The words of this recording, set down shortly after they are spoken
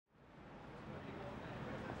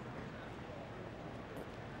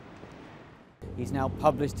He's now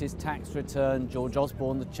published his tax return. George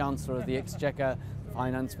Osborne, the Chancellor of the Exchequer, the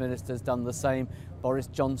Finance Minister, has done the same. Boris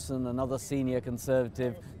Johnson, another senior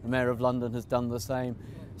Conservative, the Mayor of London, has done the same.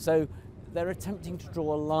 So they're attempting to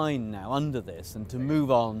draw a line now under this and to move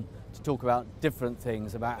on to talk about different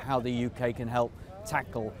things, about how the UK can help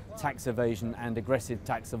tackle tax evasion and aggressive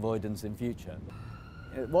tax avoidance in future.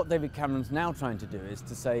 What David Cameron's now trying to do is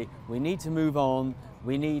to say we need to move on,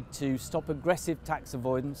 we need to stop aggressive tax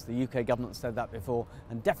avoidance, the UK government said that before,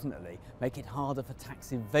 and definitely make it harder for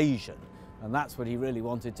tax evasion. And that's what he really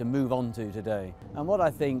wanted to move on to today. And what I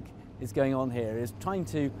think is going on here is trying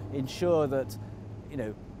to ensure that,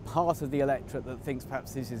 part of the electorate that thinks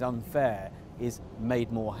perhaps this is unfair is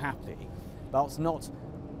made more happy, whilst not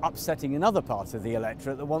upsetting another part of the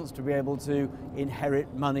electorate that wants to be able to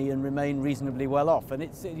inherit money and remain reasonably well off. And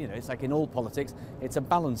it's like in all politics, it's a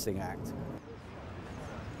balancing act.